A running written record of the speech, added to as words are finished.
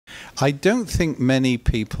I don't think many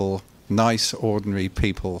people, nice, ordinary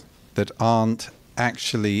people, that aren't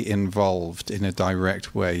actually involved in a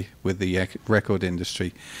direct way with the record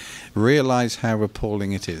industry realize how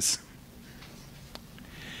appalling it is.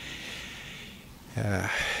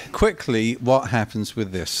 Quickly, what happens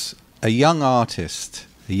with this? A young artist,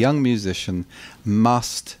 a young musician,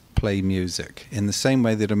 must play music in the same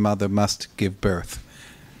way that a mother must give birth.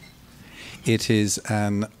 It is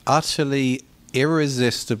an utterly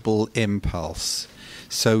irresistible impulse,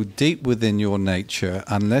 so deep within your nature,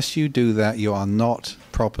 unless you do that, you are not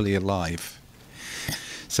properly alive.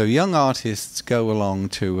 So young artists go along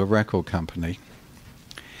to a record company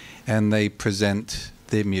and they present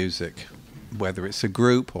their music, whether it's a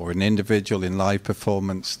group or an individual in live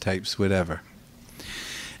performance, tapes, whatever.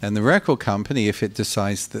 And the record company, if it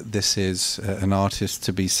decides that this is an artist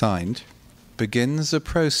to be signed, begins a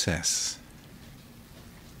process.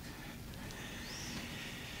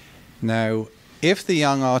 Now, if the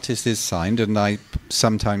young artist is signed, and I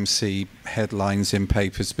sometimes see headlines in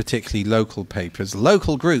papers, particularly local papers,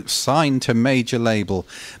 local groups signed to major label,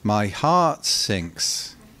 my heart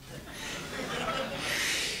sinks.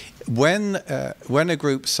 When a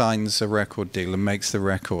group signs a record deal and makes the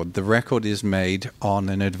record is made on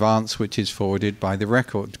an advance which is forwarded by the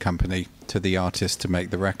record company to the artist to make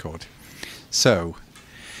the record. So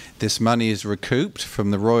this money is recouped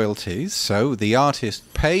from the royalties, so the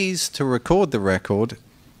artist pays to record the record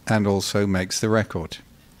and also makes the record,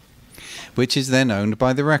 which is then owned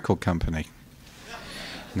by the record company.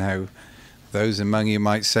 Now, those among you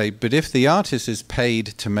might say, but if the artist is paid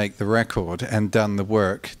to make the record and done the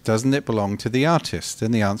work, doesn't it belong to the artist?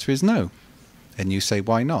 And the answer is no. And you say,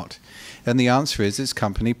 why not? And the answer is it's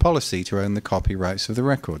company policy to own the copyrights of the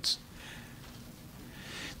records.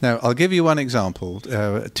 Now, I'll give you one example.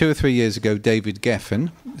 2 or 3 years ago, David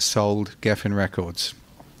Geffen sold Geffen Records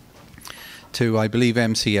to, I believe,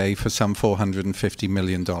 MCA for some $450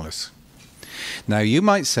 million. Now, you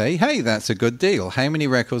might say, hey, that's a good deal. How many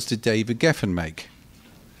records did David Geffen make?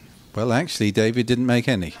 Well, actually, David didn't make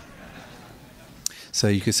any. So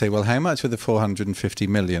you could say, well, how much of the $450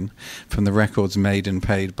 million from the records made and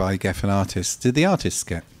paid by Geffen artists did the artists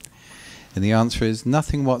get? And the answer is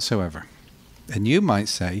nothing whatsoever. And you might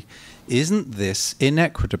say, isn't this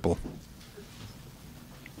inequitable?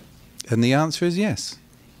 And the answer is yes.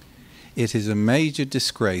 It is a major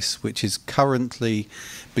disgrace which is currently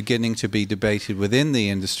beginning to be debated within the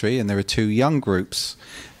industry, and there are 2 young groups,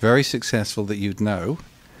 very successful that you'd know,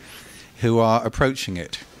 who are approaching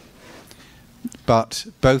it. But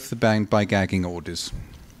both are bound by gagging orders.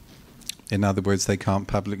 In other words, they can't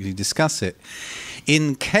publicly discuss it.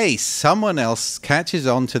 In case someone else catches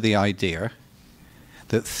on to the idea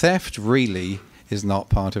that theft really is not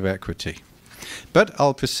part of equity. But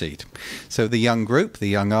I'll proceed. So the young group, the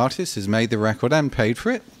young artist, has made the record and paid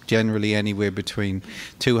for it, generally anywhere between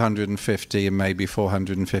 $250,000 and maybe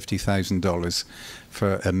 $450,000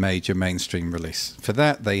 for a major mainstream release. For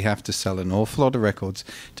that, they have to sell an awful lot of records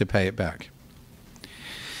to pay it back.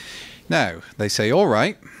 Now, they say, all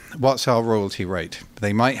right, what's our royalty rate?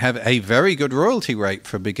 They might have a very good royalty rate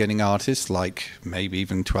for beginning artists, like maybe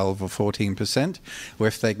even 12 or 14%, or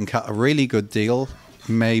if they can cut a really good deal,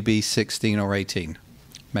 maybe 16 or 18,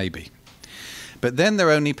 maybe. But then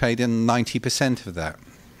they're only paid in 90% of that.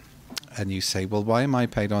 And you say, well, why am I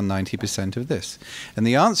paid on 90% of this? And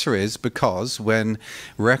the answer is because when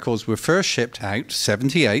records were first shipped out,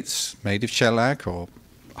 78s made of shellac or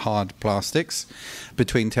hard plastics,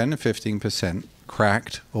 between 10 and 15%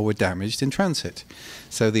 cracked or were damaged in transit.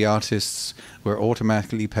 So the artists were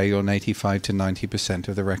automatically paid on 85 to 90%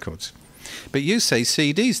 of the records. But you say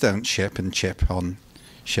CDs don't ship and chip on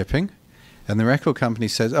shipping, and the record company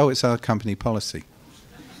says, oh, it's our company policy.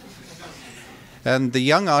 And the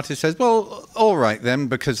young artist says, well, all right then,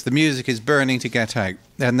 because the music is burning to get out.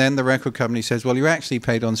 And then the record company says, well, you're actually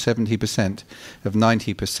paid on 70% of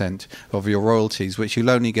 90% of your royalties, which you'll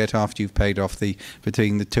only get after you've paid off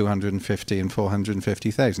between the 250 and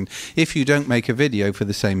 450,000. If you don't make a video for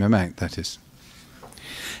the same amount, that is.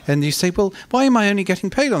 And you say, well, why am I only getting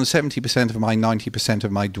paid on 70% of my 90%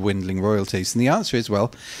 of my dwindling royalties? And the answer is,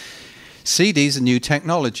 well, CDs are new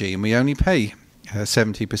technology, and we only pay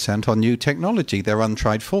 70% on new technology. They're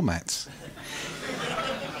untried formats.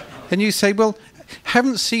 And you say, well,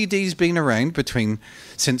 haven't CDs been around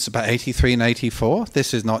since about 83 and 84?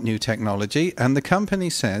 This is not new technology. And the company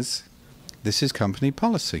says, this is company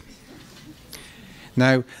policy.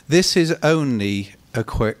 Now, this is only a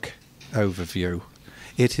quick overview.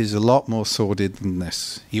 It is a lot more sordid than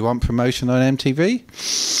this. You want promotion on MTV?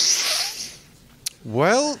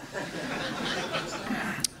 Well,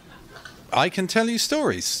 I can tell you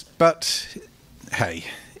stories, but hey,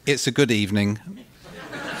 it's a good evening.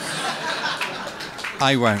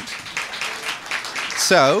 I won't.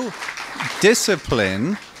 So,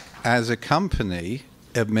 Discipline, as a company,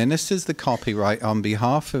 administers the copyright on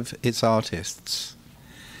behalf of its artists,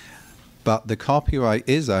 but the copyright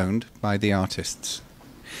is owned by the artists.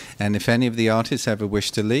 And if any of the artists ever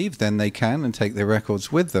wish to leave, then they can and take their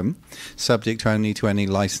records with them, subject only to any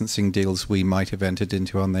licensing deals we might have entered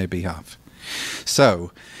into on their behalf.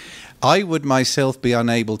 So, I would myself be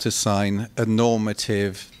unable to sign a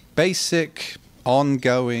normative, basic,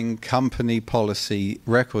 ongoing company policy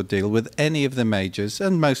record deal with any of the majors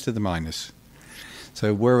and most of the minors.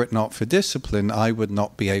 So were it not for Discipline, I would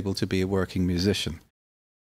not be able to be a working musician.